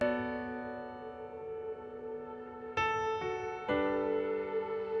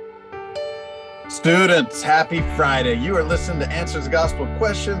Students, happy Friday. You are listening to Answers Gospel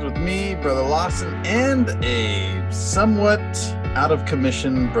Questions with me, Brother Lawson, and a somewhat out of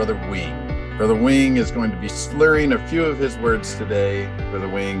commission Brother Wing. Brother Wing is going to be slurring a few of his words today. Brother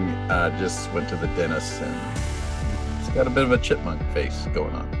Wing just went to the dentist and he's got a bit of a chipmunk face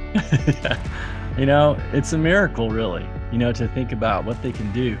going on. It's a miracle, really, to think about what they can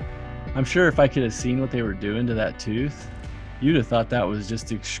do. I'm sure if I could have seen what they were doing to that tooth, you'd have thought that was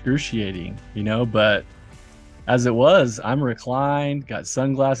just excruciating, but as it was, I'm reclined, got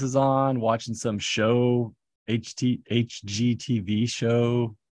sunglasses on, watching some show, HGTV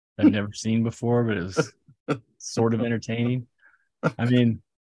show I've never seen before, but it was sort of entertaining. And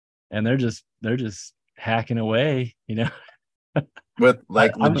they're just hacking away, With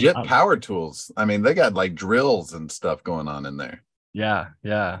legit power tools. They got like drills and stuff going on in there.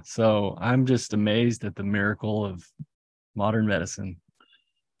 Yeah. So I'm just amazed at the miracle of modern medicine.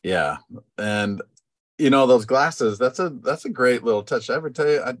 Yeah. And those glasses, that's a great little touch. I ever tell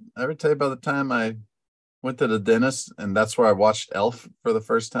you by the time I went to the dentist, and that's where I watched Elf for the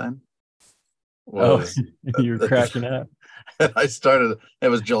first time. You're cracking up. It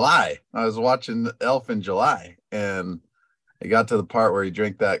was July. I was watching Elf in July, and it got to the part where he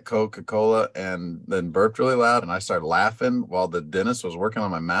drank that Coca-Cola and then burped really loud, and I started laughing while the dentist was working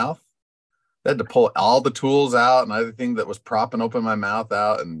on my mouth. They had to pull all the tools out and everything that was propping open my mouth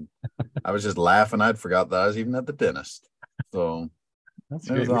out, and I was just laughing. I'd forgot that I was even at the dentist. So that's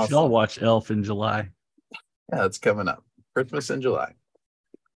great. We should all watch Elf in July. Yeah, it's coming up. Christmas in July.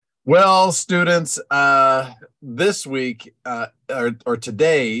 Well, students, this week or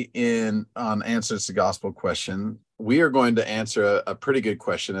today on Answers to Gospel Question, we are going to answer a pretty good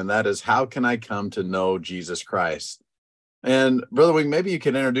question, and that is, how can I come to know Jesus Christ? And Brother Wing, maybe you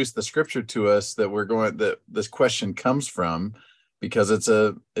can introduce the scripture to us that this question comes from, because it's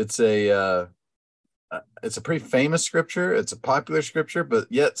a pretty famous scripture. It's a popular scripture, but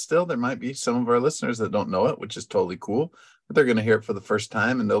yet still there might be some of our listeners that don't know it, which is totally cool. But they're going to hear it for the first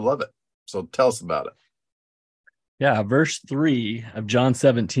time and they'll love it. So tell us about it. Yeah, verse 3 of John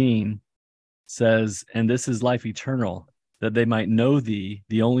 17 says, "And this is life eternal, that they might know thee,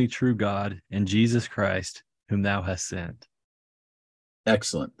 the only true God, and Jesus Christ, whom thou hast sent."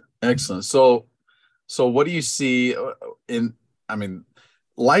 Excellent. So what do you see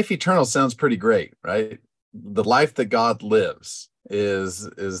life eternal sounds pretty great, right? The life that God lives is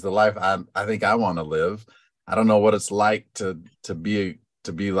the life I think I want to live. I don't know what it's like to be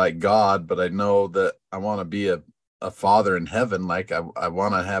like God, but I know that I want to be a father in heaven. Like I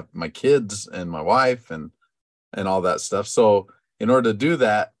want to have my kids and my wife and all that stuff. So in order to do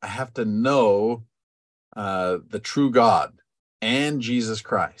that, I have to know the true God and Jesus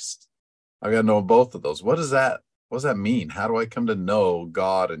Christ. I got to know both of those. What does that mean? How do I come to know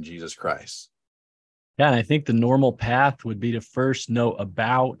God and Jesus Christ? Yeah, and I think the normal path would be to first know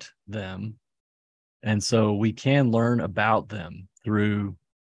about them. And so we can learn about them through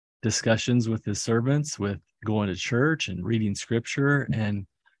discussions with his servants, with going to church and reading scripture and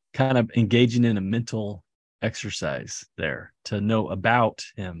kind of engaging in a mental exercise there to know about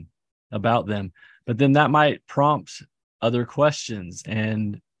him, about them. But then that might prompt other questions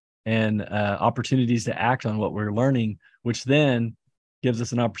and opportunities to act on what we're learning, which then gives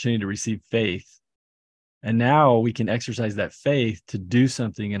us an opportunity to receive faith. And now we can exercise that faith to do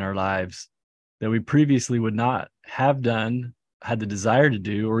something in our lives that we previously would not have done, had the desire to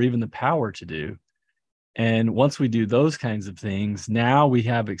do, or even the power to do. And once we do those kinds of things, now we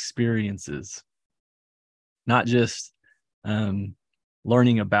have experiences, not just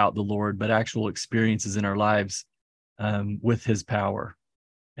learning about the Lord, but actual experiences in our lives with his power.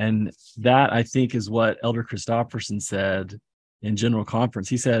 And that, I think, is what Elder Christofferson said in General Conference.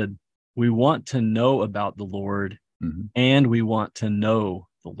 He said, we want to know about the Lord, mm-hmm. and we want to know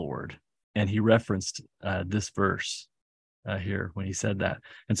the Lord. And he referenced this verse here when he said that.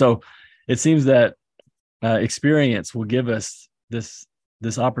 And so it seems that experience will give us this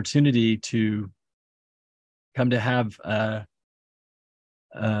opportunity to come to have a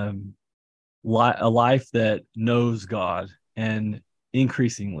life that knows God. And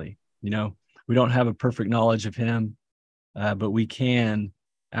increasingly, we don't have a perfect knowledge of him, but we can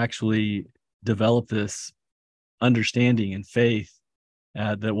actually develop this understanding and faith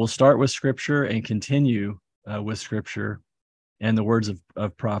that will start with scripture and continue with scripture and the words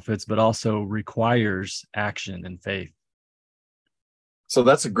of prophets, but also requires action and faith. So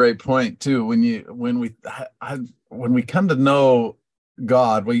that's a great point too. When we come to know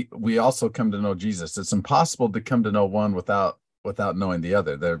God, we also come to know Jesus. It's impossible to come to know one without knowing the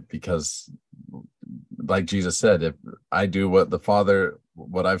other. Because like Jesus said, if I do what the Father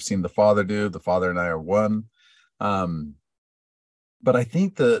what I've seen the Father do. The Father and I are one. But I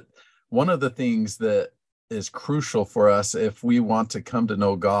think that one of the things that is crucial for us if we want to come to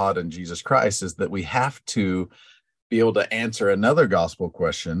know God and Jesus Christ is that we have to be able to answer another gospel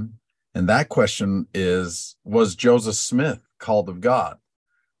question. And that question is, was Joseph Smith called of God?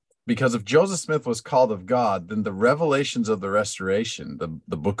 Because if Joseph Smith was called of God, then the revelations of the Restoration,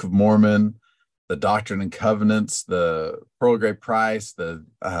 the Book of Mormon, the Doctrine and Covenants, the Pearl of Great Price,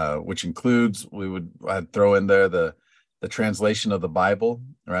 which includes, I'd throw in there the translation of the Bible,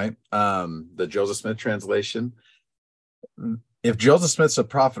 right? The Joseph Smith translation. If Joseph Smith's a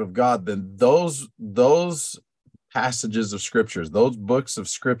prophet of God, then those passages of scriptures, those books of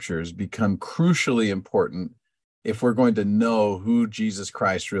scriptures become crucially important if we're going to know who Jesus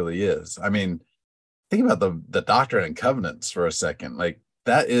Christ really is. I mean, think about the Doctrine and Covenants for a second. Like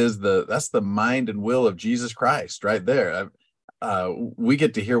that's the mind and will of Jesus Christ right there. We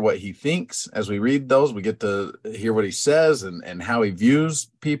get to hear what he thinks as we read those. We get to hear what he says and how he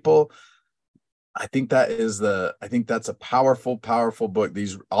views people. I think that's a powerful, powerful book.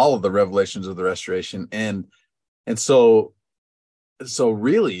 All of the revelations of the Restoration. And so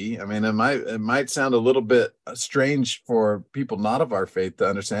really, I mean, it might sound a little bit strange for people not of our faith to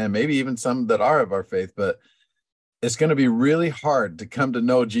understand, maybe even some that are of our faith, but it's going to be really hard to come to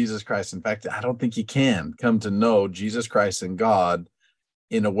know Jesus Christ. In fact, I don't think you can come to know Jesus Christ and God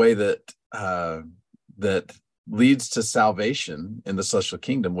in a way that leads to salvation in the celestial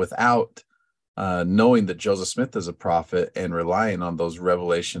kingdom without knowing that Joseph Smith is a prophet and relying on those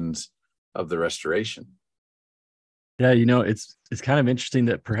revelations of the Restoration. Yeah, it's kind of interesting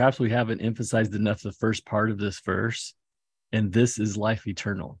that perhaps we haven't emphasized enough the first part of this verse, and this is life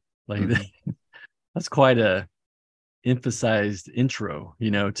eternal. Like that's quite a emphasized intro,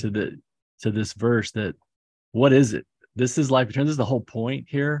 to this verse. That what is it? This is life eternal. This is the whole point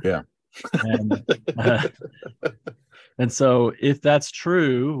here. Yeah. And so if that's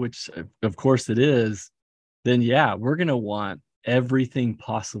true, which of course it is, then yeah, we're going to want everything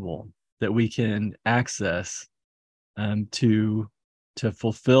possible that we can access to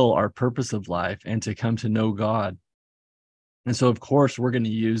fulfill our purpose of life and to come to know God. And so, of course, we're going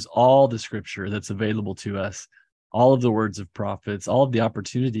to use all the scripture that's available to us, all of the words of prophets, all of the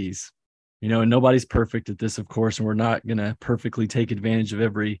opportunities, and nobody's perfect at this, of course, and we're not going to perfectly take advantage of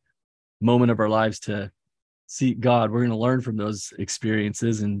every moment of our lives to seek God. We're going to learn from those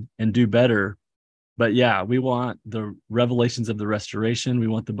experiences and do better. But yeah, we want the revelations of the Restoration. We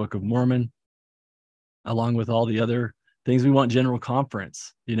want the Book of Mormon, along with all the other things. We want General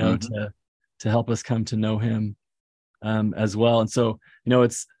Conference, to help us come to know him as well. And so,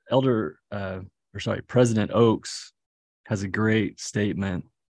 it's President Oaks has a great statement.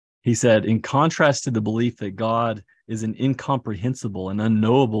 He said, in contrast to the belief that God is an incomprehensible and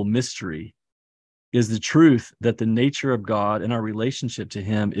unknowable mystery, is the truth that the nature of God and our relationship to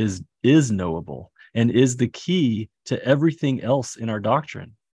him is knowable and is the key to everything else in our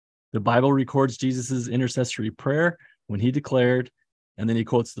doctrine. The Bible records Jesus's intercessory prayer when he declared, and then he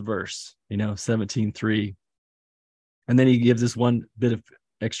quotes the verse, 17:3. And then he gives us one bit of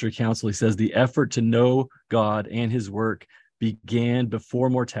extra counsel. He says, the effort to know God and his work began before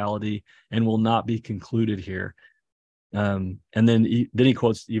mortality and will not be concluded here. And then he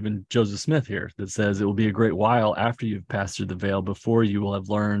quotes even Joseph Smith here that says, it will be a great while after you've passed through the veil before you will have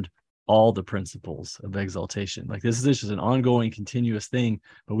learned all the principles of exaltation. Like this is just an ongoing, continuous thing,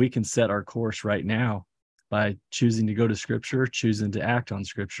 but we can set our course right now by choosing to go to Scripture, choosing to act on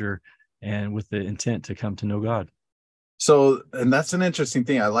Scripture, and with the intent to come to know God. So, and that's an interesting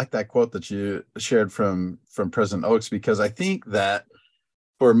thing. I like that quote that you shared from President Oaks, because I think that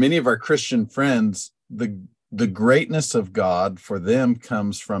for many of our Christian friends, the greatness of God for them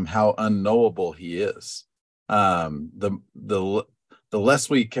comes from how unknowable he is. The less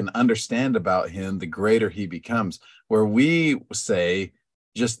we can understand about him, the greater he becomes. Where we say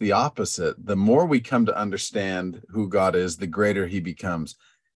just the opposite. The more we come to understand who God is, the greater he becomes.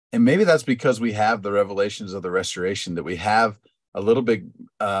 And maybe that's because we have the revelations of the Restoration, that we have a little bit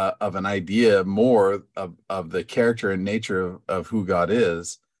of an idea more of the character and nature of who God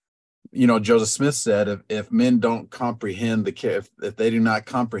is. Joseph Smith said, if men don't comprehend if they do not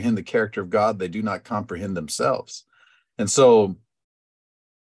comprehend the character of God, they do not comprehend themselves. And so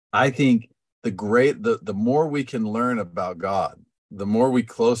I think the more we can learn about God, the more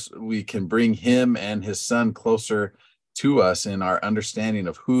we can bring him and his son closer to us in our understanding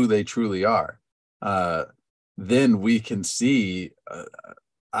of who they truly are. Then we can see,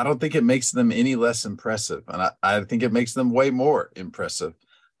 I don't think it makes them any less impressive. And I think it makes them way more impressive.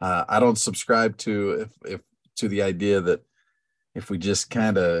 I don't subscribe to the idea that if we just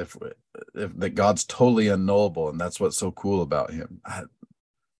kind of if that God's totally unknowable, and that's what's so cool about him.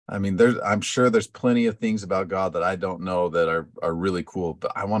 I mean, I'm sure there's plenty of things about God that I don't know that are really cool,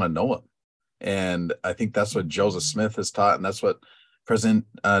 but I want to know him. And I think that's what Joseph Smith has taught, and that's what President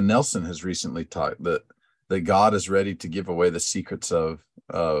Nelson has recently taught, that God is ready to give away the secrets of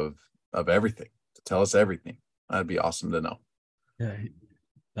everything, to tell us everything. That'd be awesome to know. Yeah,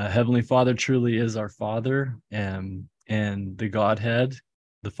 Heavenly Father truly is our Father, and the Godhead,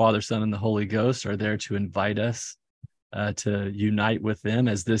 the Father, Son, and the Holy Ghost are there to invite us to unite with them,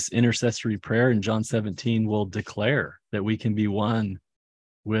 as this intercessory prayer in John 17 will declare that we can be one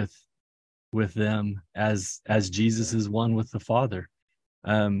with them as Jesus is one with the Father.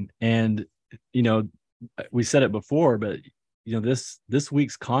 And we said it before, but this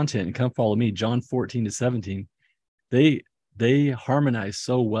week's content, Come Follow Me, John 14-17, they harmonize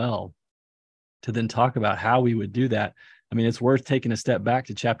so well to then talk about how we would do that. I mean, it's worth taking a step back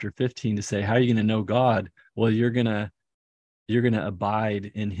to chapter 15 to say, how are you going to know God? Well, you're going to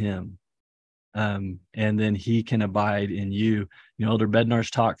abide in him. And then he can abide in you. Elder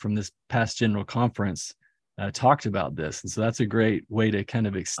Bednar's talk from this past general conference talked about this. And so that's a great way to kind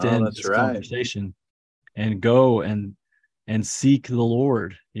of extend this conversation and go and seek the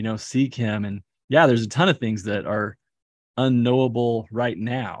Lord, seek him. And yeah, there's a ton of things that are unknowable right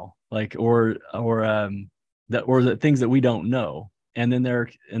now, like, or the things that we don't know. And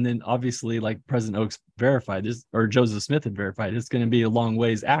then obviously, like President Oaks verified this, or Joseph Smith had verified, it's going to be a long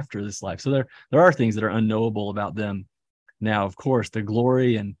ways after this life. So there are things that are unknowable about them. Now, of course, the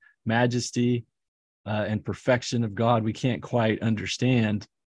glory and majesty and perfection of God, we can't quite understand,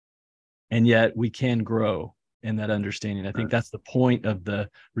 and yet we can grow in that understanding. I think that's the point of the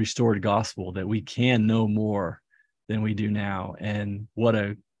restored gospel, that we can know more than we do now. And what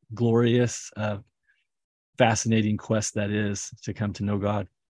a glorious, fascinating quest that is, to come to know God.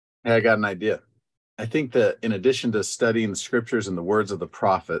 Hey, I got an idea. I think that in addition to studying the scriptures and the words of the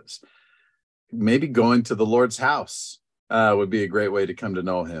prophets, maybe going to the Lord's house would be a great way to come to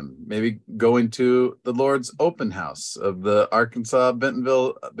know him. Maybe going to the Lord's open house of the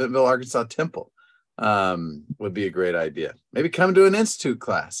Bentonville, Arkansas temple would be a great idea. Maybe come to an institute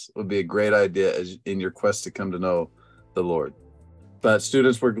class would be a great idea in your quest to come to know the Lord. But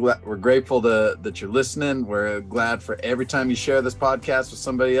students, we're grateful that you're listening. We're glad for every time you share this podcast with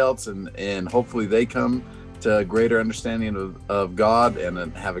somebody else, and hopefully they come to a greater understanding of God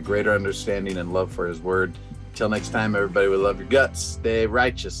and have a greater understanding and love for his word. Until next time, everybody, we love your guts. Stay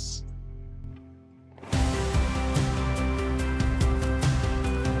righteous.